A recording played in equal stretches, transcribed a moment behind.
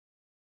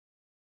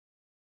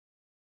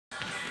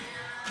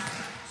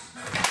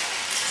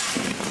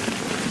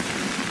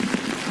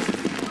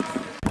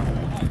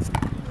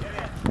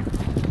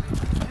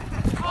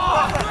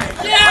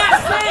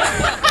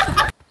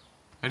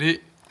Ready?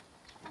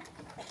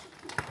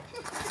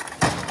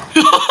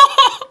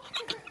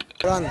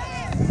 Run. Yeah,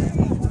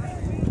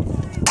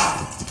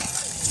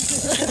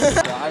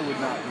 I would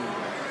not do that.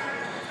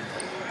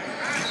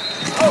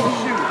 Oh,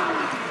 shoot.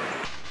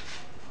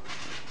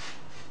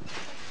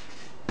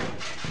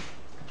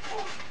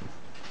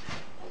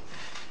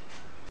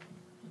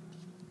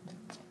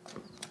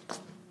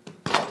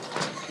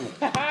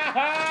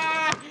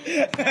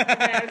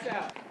 That's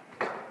out.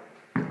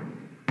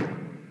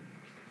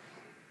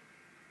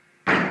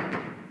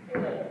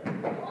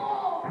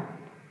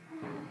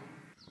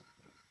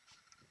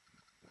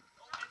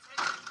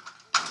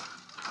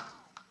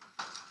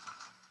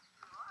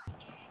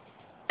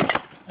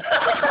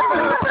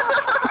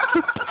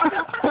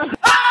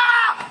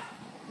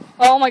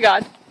 Oh my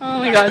god. Oh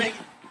my god.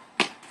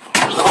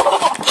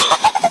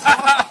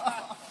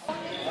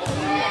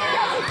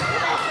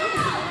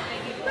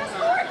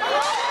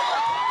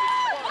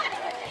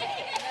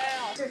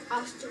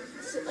 I'll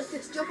sit like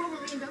this. Jump over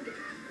me and dunk it.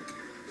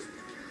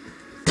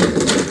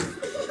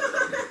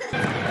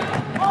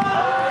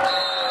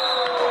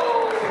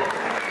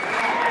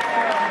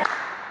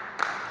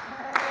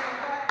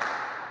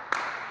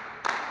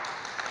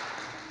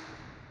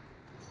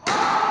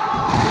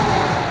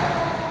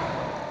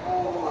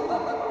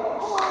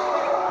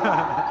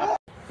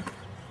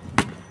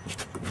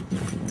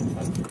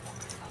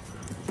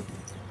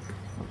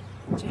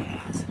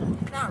 Jazz.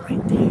 Not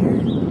right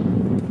there.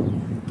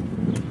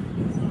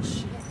 Oh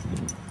shit.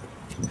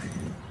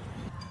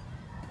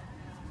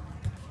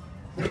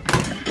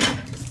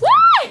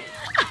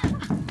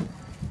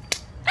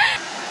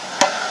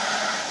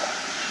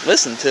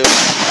 Listen to.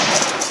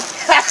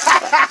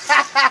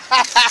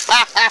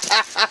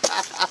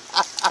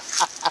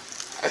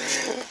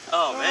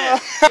 Oh man.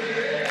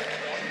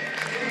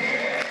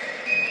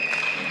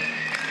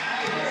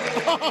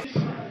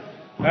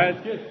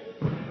 That's good.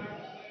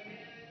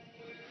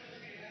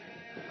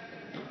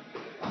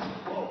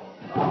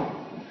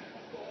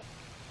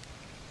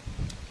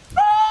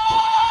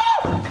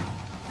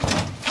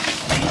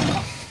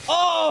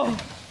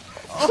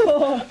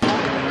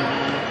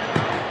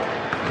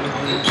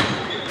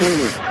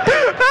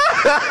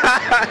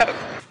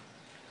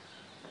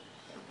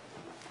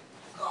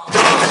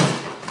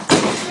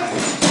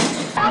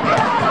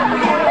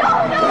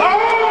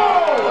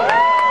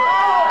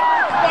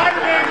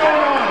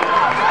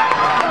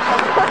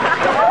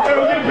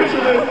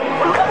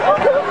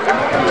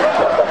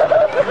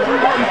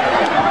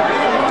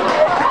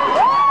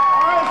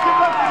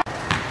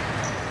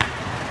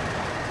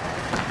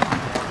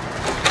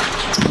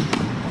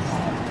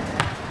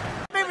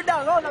 Favorite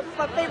dunk. Oh, no, this is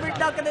my favorite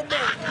dunk of the day.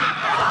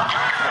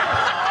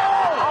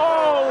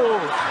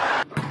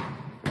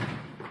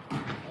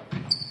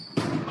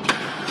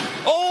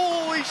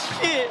 Holy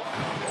shit!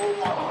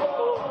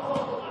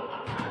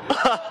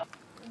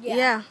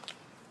 Yeah.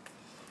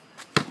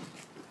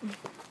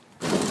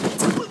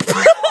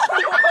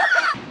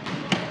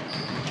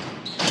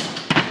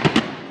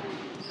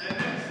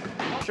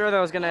 Sure that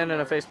was gonna end in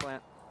a faceplant.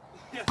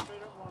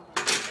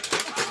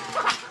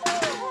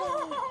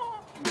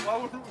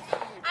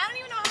 I don't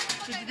even know.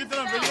 Did you get that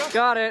on video?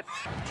 Got it.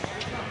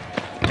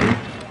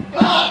 A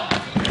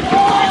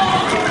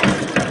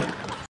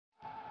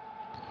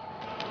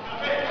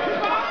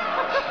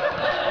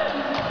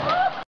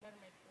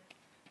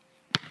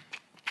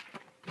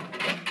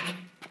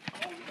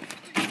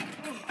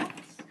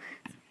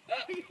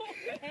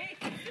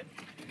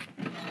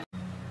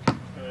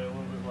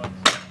little bit less.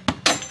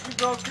 You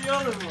broke the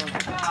other one.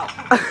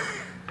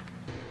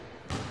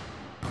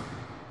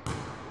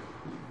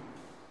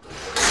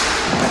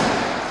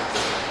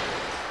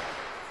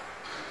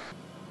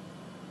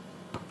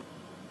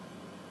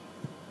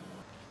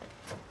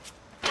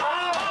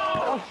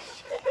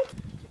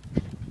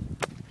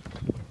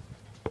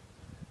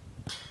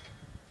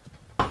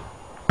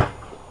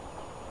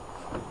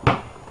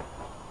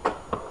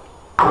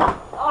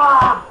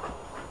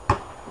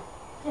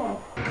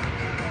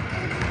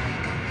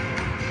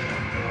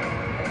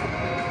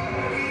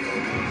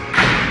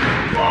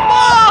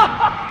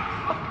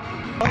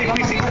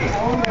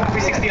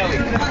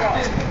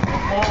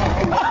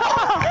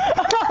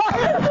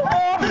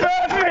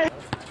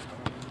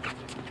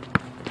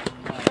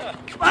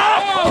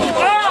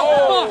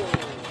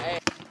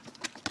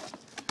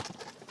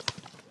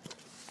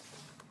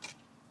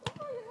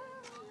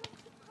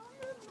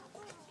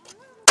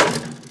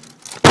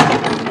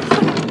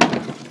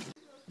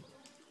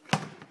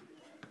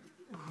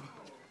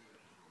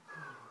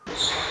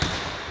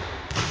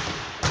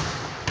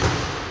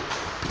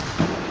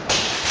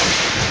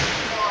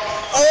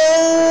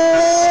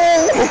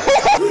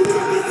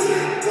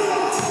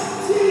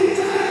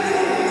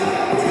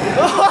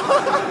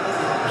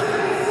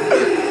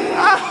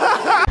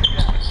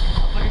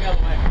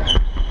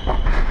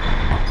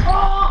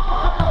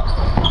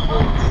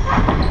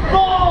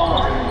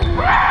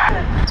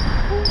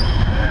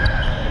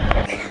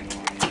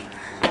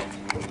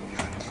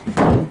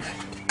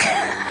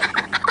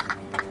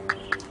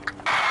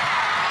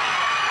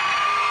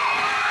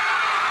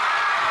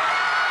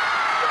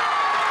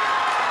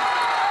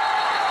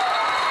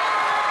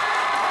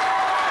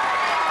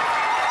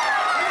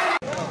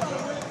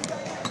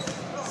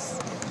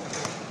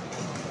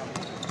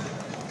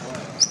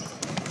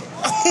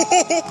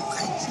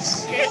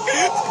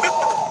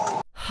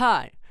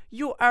 Hi,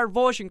 you are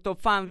watching top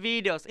fun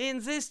videos. In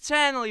this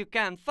channel you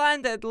can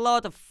find a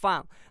lot of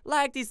fun.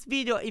 Like this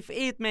video if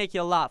it make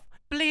you laugh.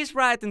 Please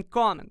write and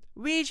comment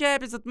which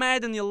episode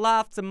made you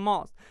laugh the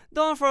most.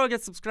 Don't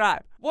forget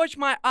subscribe. Watch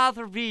my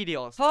other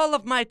videos.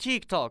 Follow my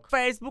TikTok,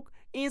 Facebook,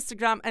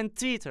 Instagram and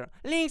Twitter.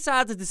 Links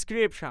are in the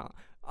description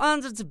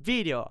under the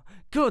video.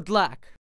 Good luck!